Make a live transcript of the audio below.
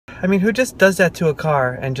I mean, who just does that to a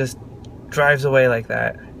car and just drives away like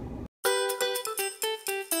that?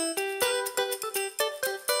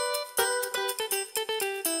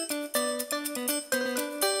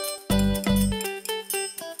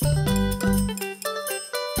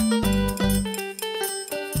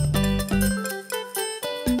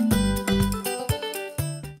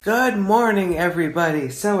 Good morning,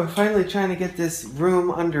 everybody. So we're finally trying to get this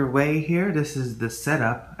room underway here. This is the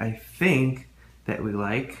setup, I think, that we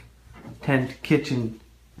like. Tent, kitchen,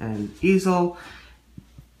 and easel.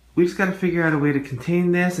 We just got to figure out a way to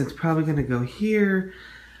contain this. It's probably going to go here.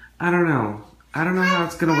 I don't know. I don't know how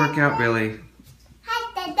it's going to work out, really.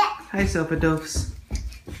 Hi, Sofa Doofs.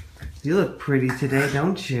 You look pretty today,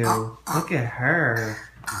 don't you? Look at her.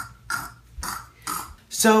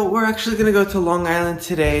 So we're actually going to go to Long Island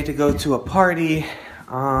today to go to a party.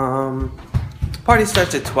 Party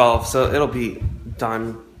starts at 12, so it'll be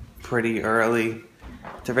done pretty early.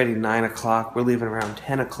 It's already 9 o'clock. We're leaving around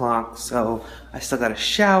 10 o'clock, so I still got to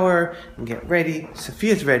shower and get ready.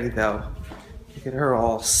 Sophia's ready, though. Look at her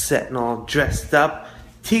all set and all dressed up.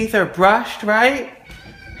 Teeth are brushed, right?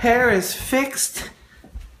 Hair is fixed.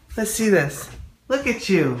 Let's see this. Look at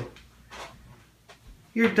you.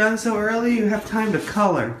 You're done so early, you have time to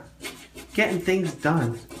color. Getting things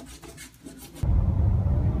done.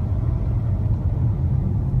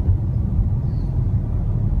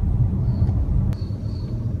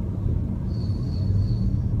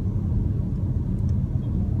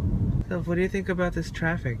 So, what do you think about this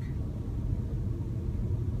traffic?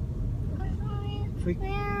 We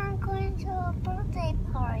are going to a birthday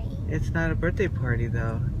party. It's not a birthday party,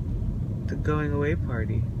 though. It's a going away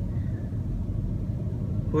party.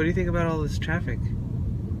 What do you think about all this traffic?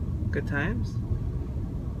 Good times?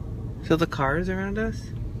 Feel the cars around us?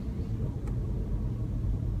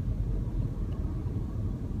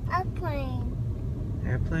 Airplane.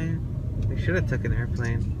 Airplane? We should have took an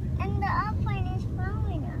airplane. And the airplane is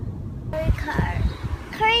following us. Curry car.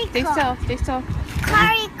 Curry Stay car. still, stay still.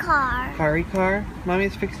 Curry car. Curry car?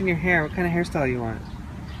 Mommy's fixing your hair. What kind of hairstyle you want?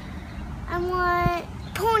 I want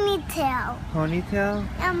ponytail. Ponytail?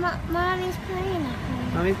 And mommy's playing it.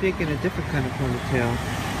 Mommy's making a different kind of ponytail.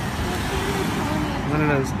 One of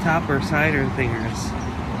those top or sider thingers.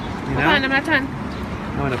 You know? Hold on, I'm not done.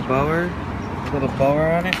 I want a bower. A little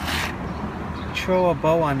bower on it. Throw a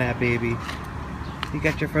bow on that baby. You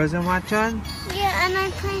got your Frozen watch on? Yeah, and I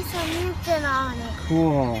play some music on it.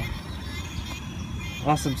 Cool.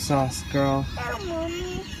 Awesome sauce, girl. Oh,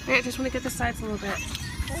 Mommy. Wait, I just want to get the sides a little bit.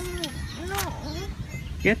 No.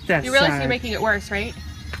 Get that You realize side. you're making it worse, right?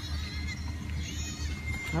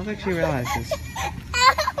 I don't think she realizes.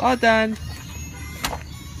 All done.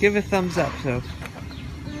 Give a thumbs up, so.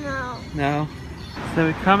 No. No. So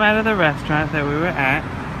we come out of the restaurant that we were at,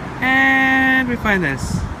 and we find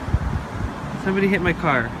this. Somebody hit my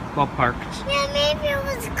car while parked. Yeah, maybe it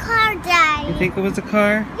was a car, Daddy. You think it was a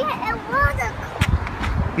car? Yeah, it was a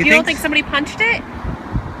car. You don't think somebody punched it?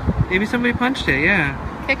 Maybe somebody punched it, yeah.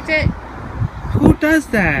 Kicked it? Who does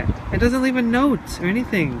that? It doesn't leave a note or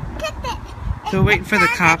anything. So we're waiting for the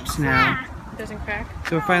cops now. It doesn't crack.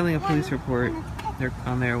 So we're filing a police report. They're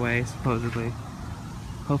on their way, supposedly.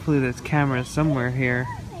 Hopefully there's cameras somewhere here.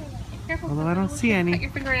 Careful. Although I don't see any. Cut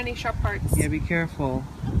your finger on any sharp parts. Yeah, be careful.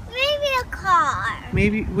 Maybe a car.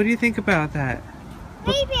 Maybe, what do you think about that?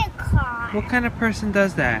 Maybe a car. What kind of person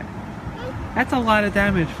does that? That's a lot of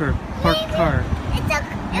damage for a parked car. It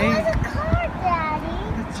was a car,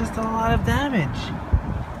 Daddy. That's just a lot of damage.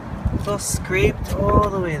 It's all scraped all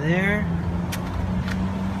the way there.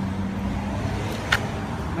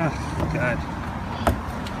 Oh, God.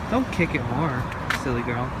 Don't kick it more, silly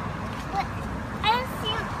girl. But I don't see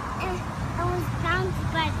it was bouncy,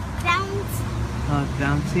 but bouncy. Oh, it's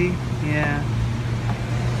bouncy? Yeah.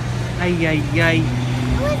 Ay, ay, ay.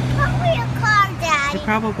 It was probably a car, Daddy. It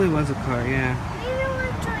probably was a car, yeah. Maybe it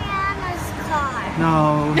was Joanna's car. No,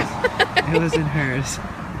 it wasn't hers.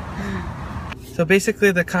 So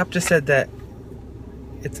basically the cop just said that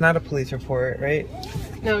it's not a police report, right?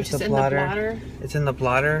 No, it's just in the blotter. It's in the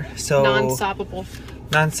blotter, so... Non-solvable.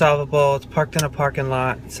 Non-solvable, it's parked in a parking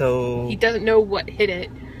lot, so... He doesn't know what hit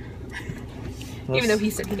it. Well, Even though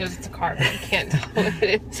he said he knows it's a car, but he can't tell what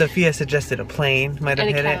hit it. Sophia suggested a plane might have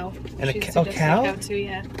hit cow. it. And a She cow. Oh, suggested cow? a cow too,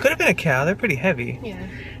 yeah. Could have been a cow, they're pretty heavy. Yeah.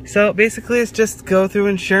 So basically it's just go through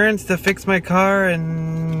insurance to fix my car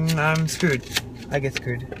and I'm screwed. I get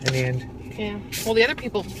screwed in the end. Yeah. Well, the other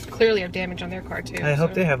people clearly have damage on their car too. I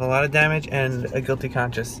hope they have a lot of damage and a guilty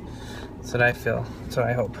conscience. That's what I feel. That's what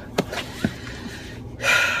I hope.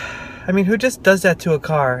 I mean, who just does that to a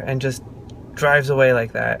car and just drives away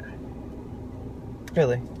like that?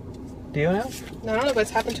 Really? Do you know? I don't know, but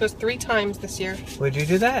it's happened to us 3 times this year. Would you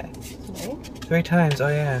do that? No. 3 times. Oh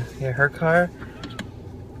yeah. Yeah, her car.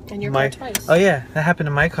 And your car twice. Oh yeah, that happened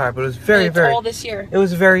to my car, but it was very, and it's very. all this year. It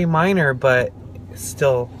was very minor, but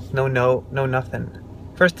still, no nothing.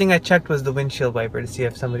 First thing I checked was the windshield wiper to see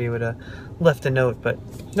if somebody would have left a note, but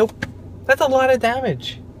nope. That's a lot of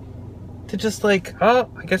damage. To just like, oh,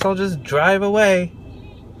 I guess I'll just drive away.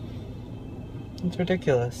 It's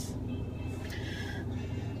ridiculous.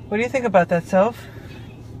 What do you think about that, Soph?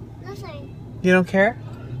 Nothing. You don't care?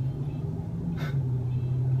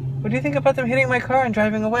 What do you think about them hitting my car and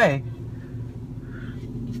driving away?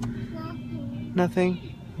 Nothing.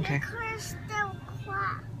 Nothing? Okay. The car is still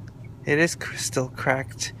cracked. It is still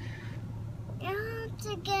cracked. You have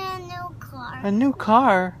to get a new car. A new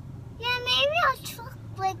car? Yeah, maybe a truck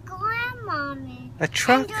like Grandmommy. A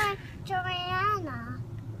truck? And Joanna.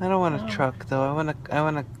 I don't want a truck though. I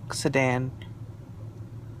want a sedan.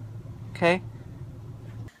 Okay?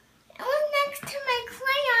 It was next to my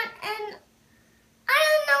crayon, and I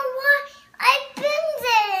don't know why I pinned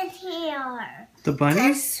it here. The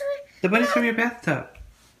bunnies? The bunnies No, from your bathtub.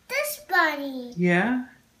 this bunny. Yeah?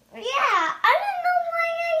 Yeah, I don't know why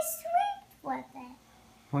I sleep with it.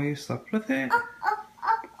 Why you slept with it? I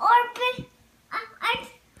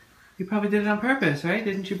You probably did it on purpose, right?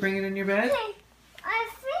 Didn't you bring it in your bed? think.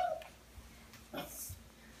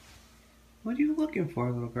 What are you looking for,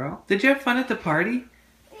 little girl? Did you have fun at the party?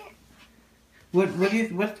 What do you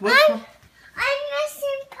what's I'm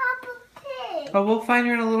missing Papa Pig. Oh, we'll find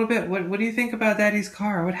her in a little bit. What do you think about Daddy's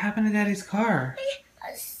car? What happened to Daddy's car?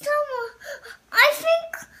 I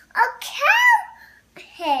think a cow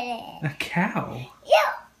hit it. A cow?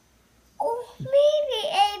 Yeah. Or maybe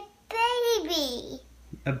a baby.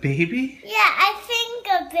 A baby? Yeah, I think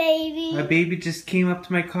a baby. A baby just came up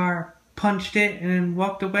to my car, punched it, and then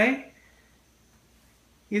walked away?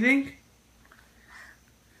 You think?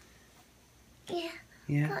 Yeah.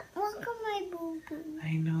 Yeah. But look at my boo-boo.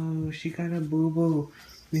 I know. She got a boo-boo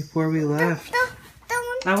before we left.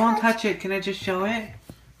 Don't I won't touch it. Can I just show it?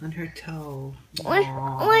 On her toe. Why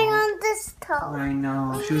Aw. on this toe? I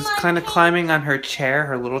know. She was My kind of baby. climbing on her chair,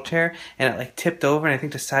 her little chair, and it like tipped over, and I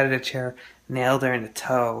think the side of the chair nailed her in the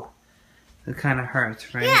toe. It kind of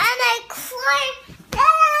hurts, right? Yeah, and I climbed.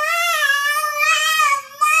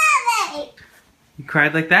 Mommy! You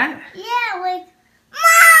cried like that? Yeah, like,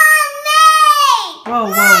 Mommy! Whoa, whoa,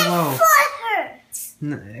 My whoa. foot hurts.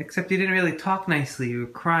 Except you didn't really talk nicely. You were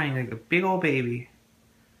crying like a big old baby.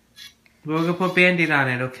 We're gonna put Band-Aid on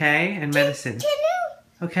it, okay? And medicine. Can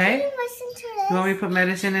Okay? you listen to this? You want me to put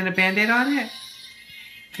medicine and a Band-Aid on it?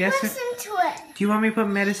 Yes, sir? Listen to it. Do you want me to put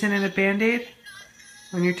medicine and a Band-Aid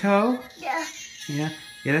on your toe? Yeah. Yeah.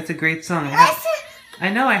 Yeah, that's a great song. Listen.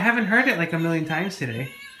 I know, I haven't heard it like a million times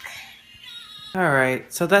today.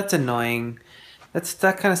 Alright, so that's annoying.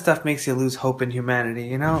 That kind of stuff makes you lose hope in humanity,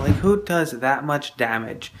 you know? Like, who does that much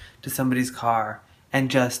damage to somebody's car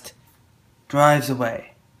and just drives away?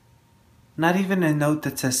 Not even a note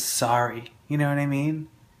that says sorry, you know what I mean?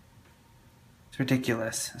 It's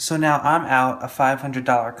ridiculous. So now I'm out a $500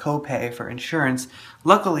 copay for insurance.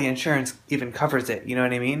 Luckily, insurance even covers it, you know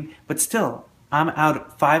what I mean? But still, I'm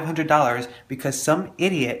out $500 because some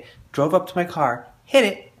idiot drove up to my car, hit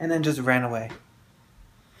it, and then just ran away.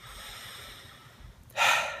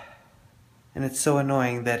 And it's so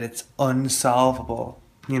annoying that it's unsolvable,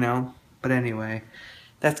 you know? But anyway,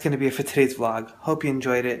 that's going to be it for today's vlog. Hope you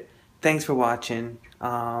enjoyed it. Thanks for watching.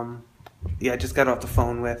 Yeah, I just got off the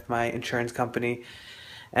phone with my insurance company.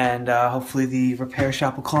 And hopefully the repair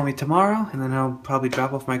shop will call me tomorrow. And then I'll probably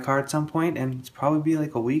drop off my car at some point. And it's probably be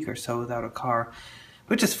like a week or so without a car.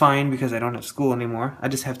 Which is fine because I don't have school anymore. I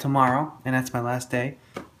just have tomorrow. And that's my last day.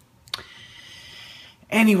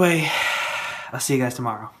 Anyway, I'll see you guys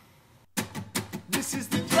tomorrow. This is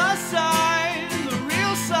the plus side.